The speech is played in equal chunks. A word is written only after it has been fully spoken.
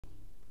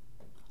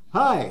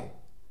Hi,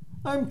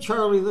 I'm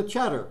Charlie the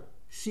Chatter,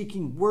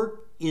 seeking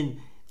work in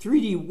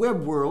 3D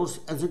web worlds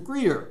as a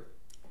greeter.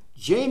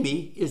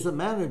 Jamie is the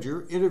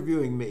manager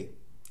interviewing me.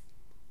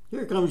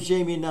 Here comes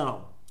Jamie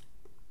now.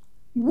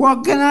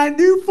 What can I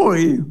do for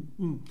you?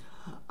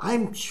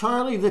 I'm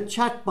Charlie the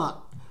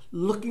Chatbot,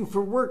 looking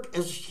for work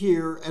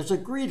here as a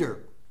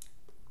greeter.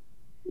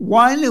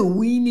 Why do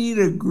we need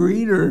a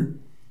greeter?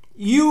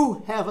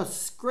 You have a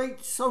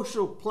great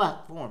social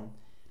platform,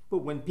 but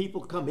when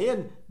people come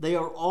in, they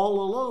are all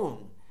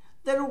alone.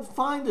 They don't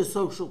find a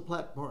social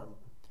platform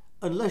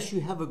unless you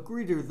have a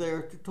greeter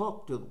there to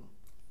talk to them.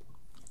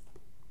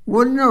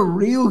 Wouldn't a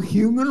real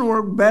human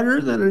work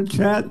better than a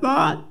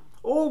chatbot?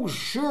 Oh,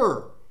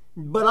 sure,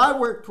 but I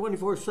work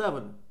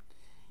 24/7.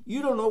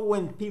 You don't know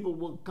when people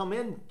will come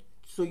in,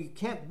 so you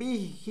can't be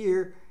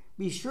here.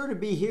 Be sure to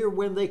be here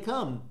when they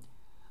come.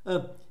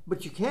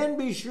 But you can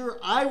be sure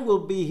I will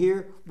be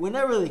here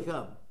whenever they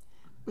come.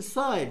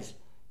 Besides,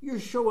 you're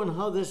showing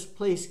how this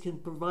place can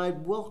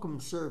provide welcome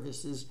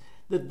services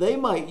that they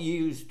might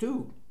use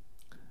too.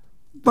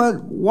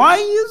 But why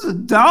use a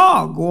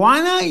dog?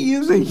 Why not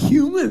use a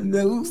human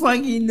that looks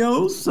like he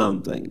knows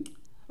something?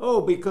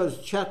 Oh, because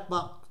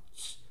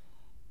chatbots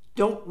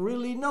don't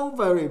really know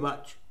very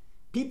much.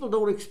 People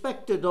don't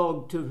expect a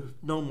dog to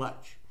know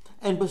much.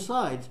 And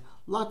besides,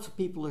 lots of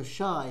people are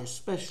shy,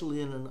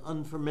 especially in an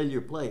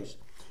unfamiliar place.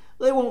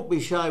 They won't be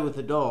shy with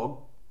a dog.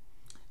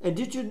 And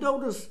did you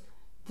notice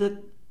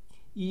that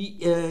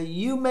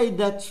you made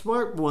that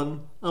smart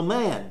one a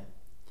man?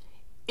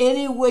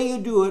 Any way you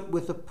do it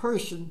with a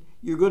person,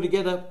 you're going to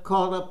get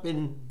caught up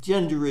in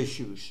gender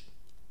issues.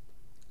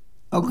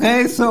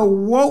 Okay, so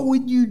what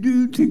would you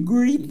do to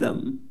greet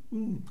them?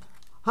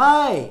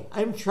 Hi,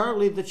 I'm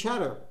Charlie the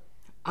Chatter.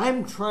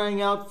 I'm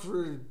trying out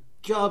for a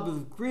job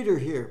of greeter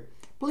here.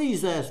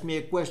 Please ask me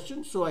a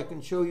question so I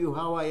can show you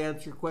how I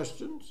answer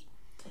questions.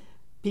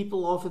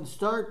 People often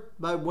start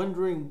by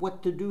wondering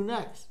what to do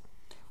next.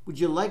 Would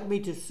you like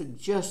me to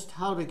suggest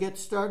how to get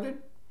started?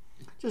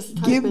 Just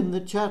type in the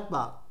chat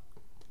box.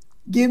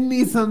 Give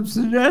me some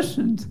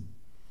suggestions.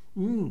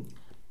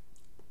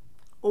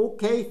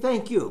 Okay,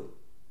 thank you.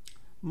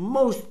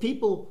 Most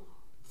people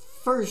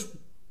first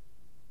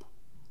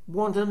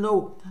want to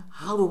know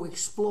how to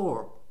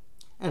explore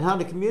and how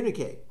to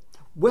communicate.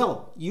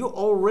 Well, you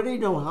already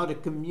know how to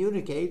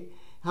communicate,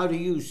 how to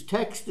use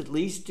text at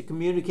least to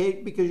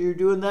communicate because you're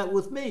doing that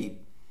with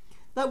me.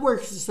 That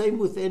works the same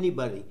with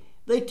anybody.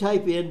 They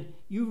type in,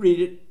 you read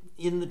it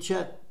in the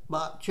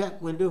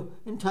chat window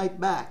and type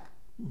back.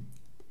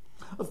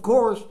 Of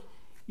course,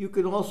 you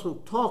can also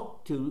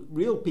talk to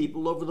real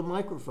people over the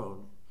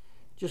microphone.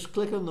 Just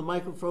click on the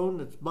microphone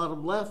that's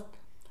bottom left.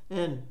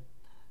 And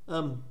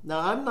now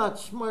I'm not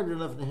smart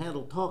enough to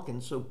handle talking,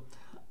 so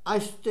I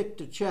stick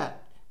to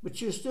chat.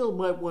 But you still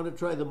might want to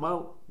try the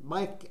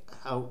mic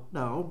out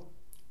now.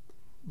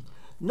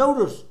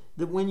 Notice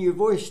that when your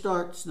voice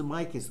starts, the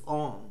mic is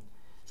on.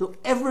 So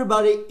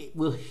everybody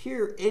will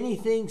hear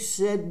anything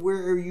said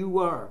where you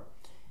are.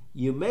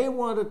 You may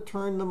want to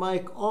turn the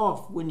mic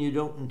off when you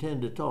don't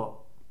intend to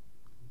talk.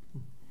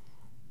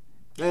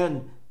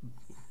 And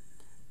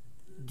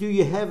do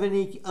you have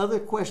any other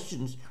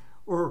questions?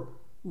 Or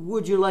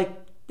would you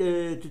like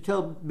to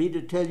tell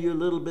you a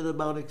little bit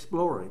about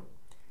exploring?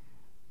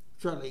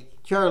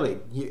 Charlie,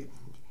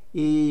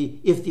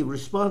 if the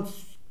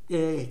response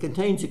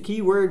contains a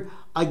keyword,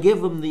 I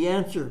give them the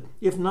answer.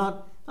 If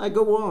not, I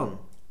go on.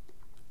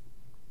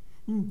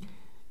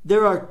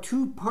 There are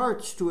two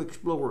parts to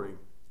exploring.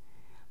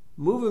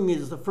 Moving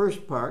is the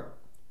first part.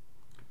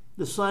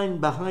 The sign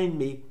behind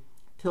me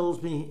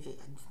tells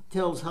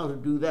how to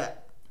do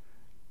that.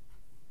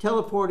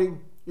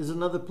 Teleporting is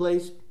another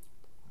place.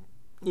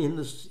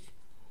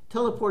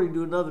 Teleporting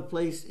to another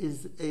place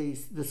is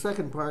the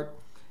second part.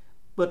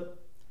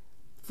 But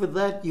for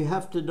that, you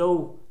have to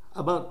know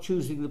about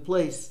choosing the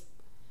place.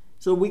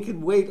 So we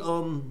can wait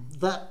on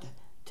that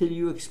till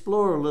you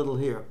explore a little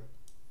here.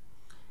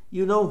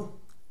 You know,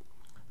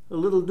 a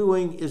little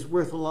doing is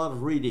worth a lot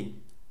of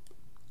reading.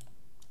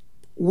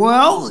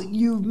 Well,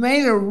 you've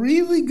made a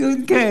really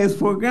good case.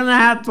 We're going to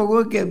have to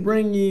look at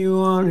bringing you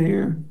on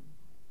here.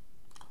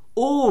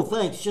 Oh,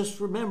 thanks.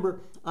 Just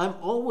remember, I'm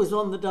always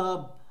on the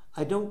job.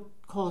 I don't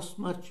cost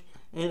much,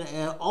 and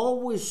I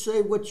always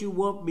say what you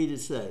want me to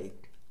say.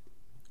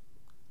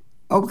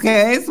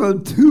 Okay, so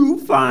two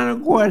final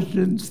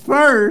questions.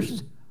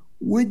 First,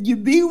 would you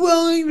be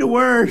willing to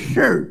wear a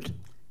shirt?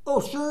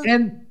 Oh, sure.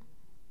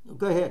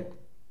 Go ahead.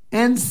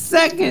 And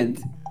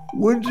second,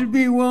 would you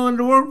be willing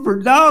to work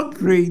for dog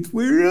treats?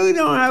 We really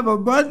don't have a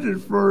budget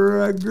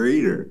for a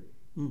greeter.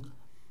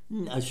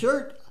 A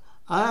shirt?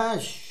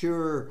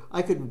 Sure.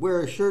 I could wear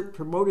a shirt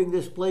promoting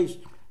this place,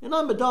 and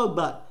I'm a dog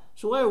bot,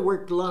 so I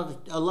worked a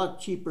lot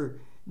cheaper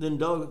than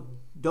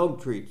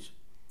dog treats.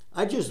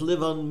 I just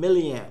live on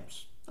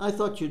milliamps. I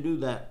thought you knew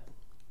that.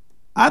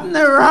 I've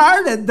never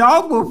hired a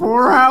dog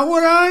before. How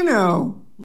would I know?